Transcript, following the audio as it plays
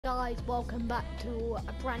Guys, welcome back to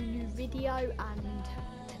a brand new video, and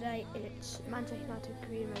today it's Manchester United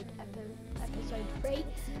Career Mode episode 3,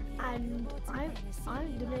 and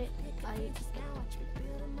I'm doing it.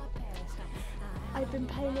 I've been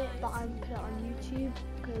playing it, but I'm put it on YouTube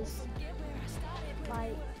because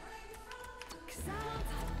I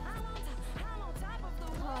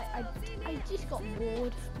just got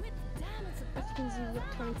bored. As you can see, we've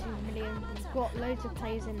got 22 million. We've got loads of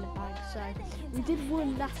players in the bag. So we did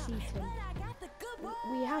win last season.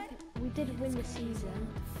 We did win the season.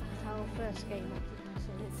 It's our first game.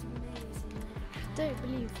 I don't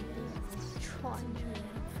believe we trying to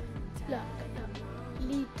look.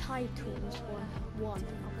 League titles won.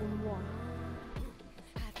 I've won one.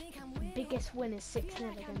 Biggest win is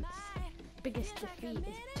 6-0 against. Biggest defeat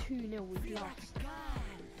is 2-0. We've lost.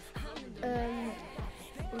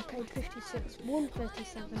 We played 56, won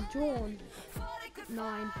 37, drawn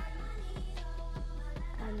 9,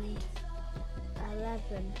 and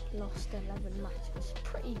 11, lost 11 matches.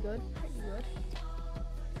 Pretty good.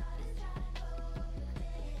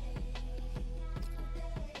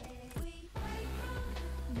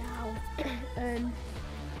 Now,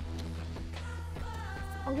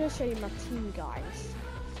 I'm going to show you my team, guys.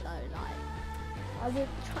 So, I was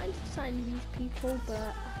trying to sign these people,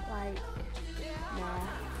 but, nah.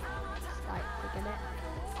 Forget it.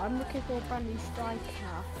 I'm looking for a brand new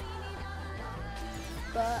striker,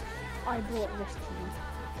 but I bought this team.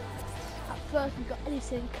 At first we got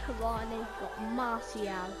Edison, Cavani, got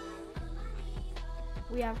Martial.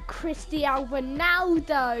 We have Cristiano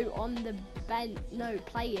Ronaldo on the bench,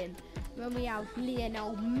 playing. Then we have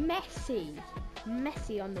Lionel Messi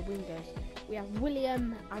on the wingers. We have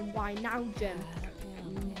William and Wijnaldum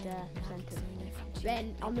in the centre.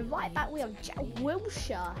 Then on the right back we have Jack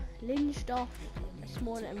Wilshere, Lindelof,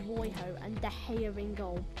 Smalling and Royho, and De Gea in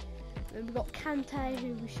goal. Then we've got Kante,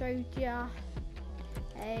 who we showed ya.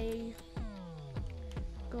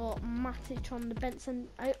 Got Matic on the bench, and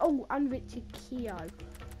Richard Keogh.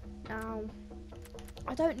 Now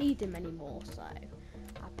I don't need him anymore, so I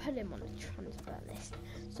put him on the transfer list.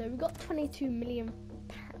 So we've got £22 million.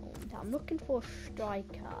 I'm looking for a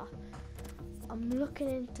striker. I'm looking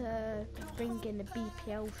into bringing a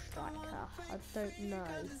BPL striker. I don't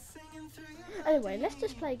know. Anyway, let's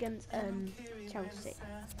just play against Chelsea.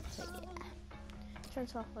 So yeah,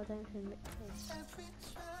 transfer offer, I don't think it's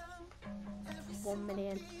 1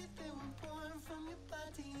 million.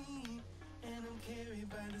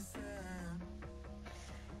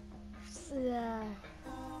 So, yeah,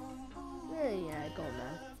 go on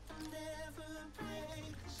then.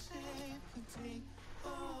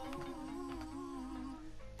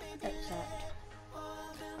 Accept.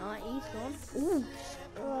 Alright, he's gone. Ooh.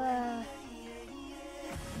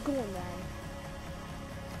 Go on then.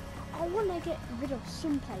 I want to get rid of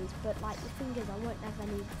some players, but the thing is, I won't have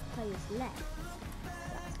any players left.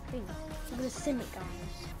 That's the thing. I'm gonna sim it, guys.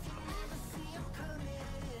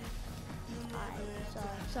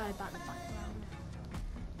 Sorry about the background.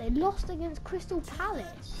 They lost against Crystal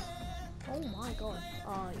Palace. Oh my god.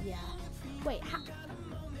 Oh yeah. Wait,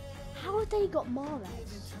 how have they got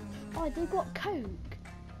Mahrez? Oh, they got Coke.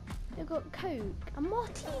 They got Coke and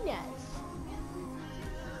Martinez.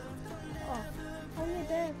 Oh, yeah,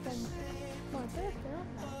 they're from my birthday,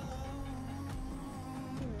 aren't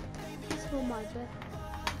they? It's for my birthday.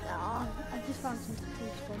 Oh, I just found some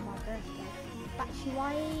tattoos for my birthday.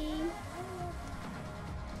 Batshuayi.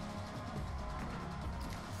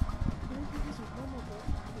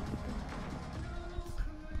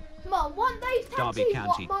 Mum, want those tattoos? Derby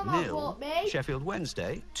County what Mama 0, bought me Sheffield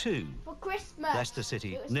Wednesday 2, for Christmas. Leicester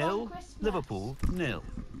City 0, Liverpool 0,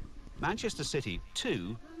 Manchester City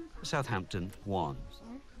 2, Southampton 1.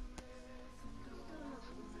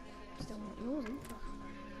 Still not yours, isn't it?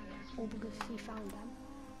 All because she found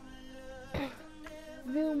them.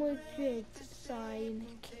 Real Madrid sign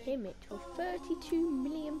Kimmich for £32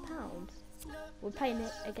 million. We're playing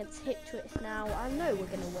it against Hitchwitz now. I know we're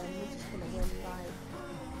gonna win. We're just gonna win like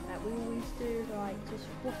we always do, just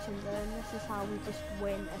watch and learn. This is how we just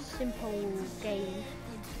win a simple game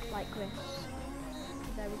like this.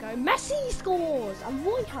 There we go. Messi scores! And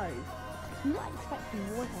Royho. I'm not expecting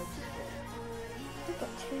Royho to score. We've got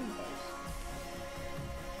 2 of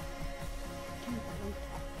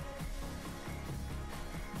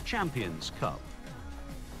those. Champions Cup.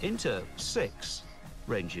 Inter 6,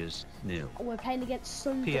 Rangers 0. We're playing against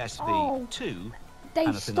Sunday. PSV 2, they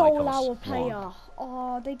stole our 1. player.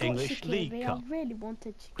 Oh, they got English Shaqiri. League Cup. I really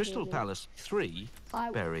wanted Shaqiri. Crystal Palace 3,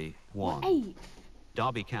 Bury 1. 8th.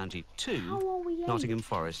 Derby County 2, How are we 8th? Nottingham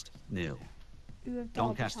Forest 0.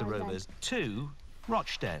 Doncaster Rovers 2,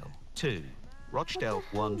 Rochdale 2. Rochdale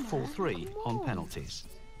won 4-3 on penalties.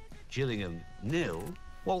 Gillingham 0,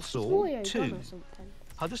 Walsall Royo 2, gone or something?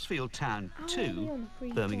 Huddersfield Town How are we 2, on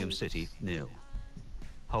 3 Birmingham points? City 0.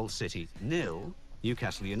 Hull City 0,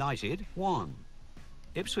 Newcastle United 1.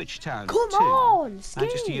 Ipswich Town Come 2, on,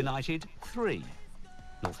 Manchester Skinny! United 3,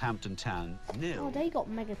 Northampton Town 0. Oh, they got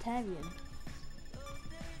Megatarian.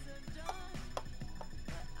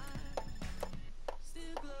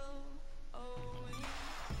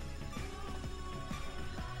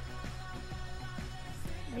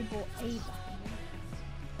 They bought A back.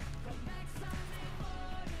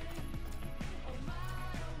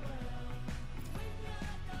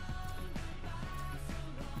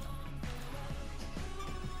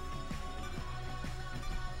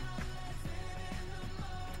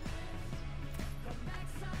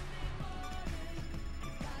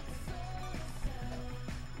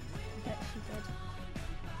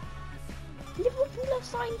 Liverpool have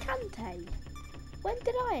signed Kante. When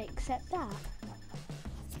did I accept that?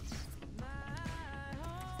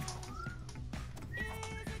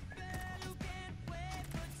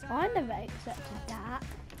 I never accepted that.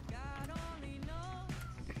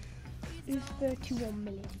 It was 31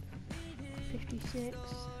 million. 56.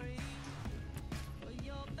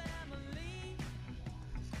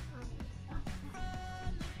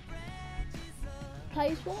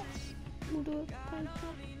 Plays what? We'll do a play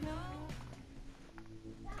swap.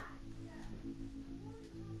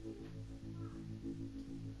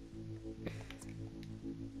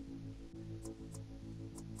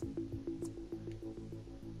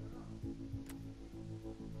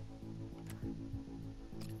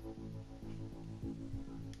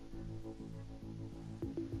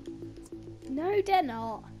 No, they're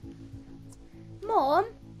not. Mom?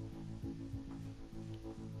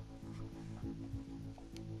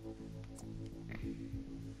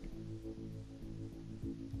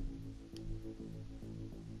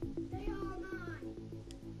 They are mine.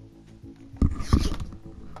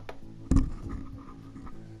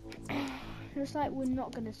 Looks like we're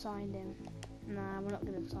not going to sign him. Nah, we're not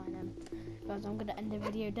going to sign him. Guys, I'm going to end the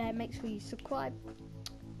video there. Make sure you subscribe,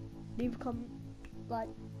 leave a comment, like,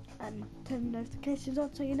 and turn notifications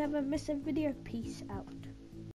on so you never miss a video. Peace out.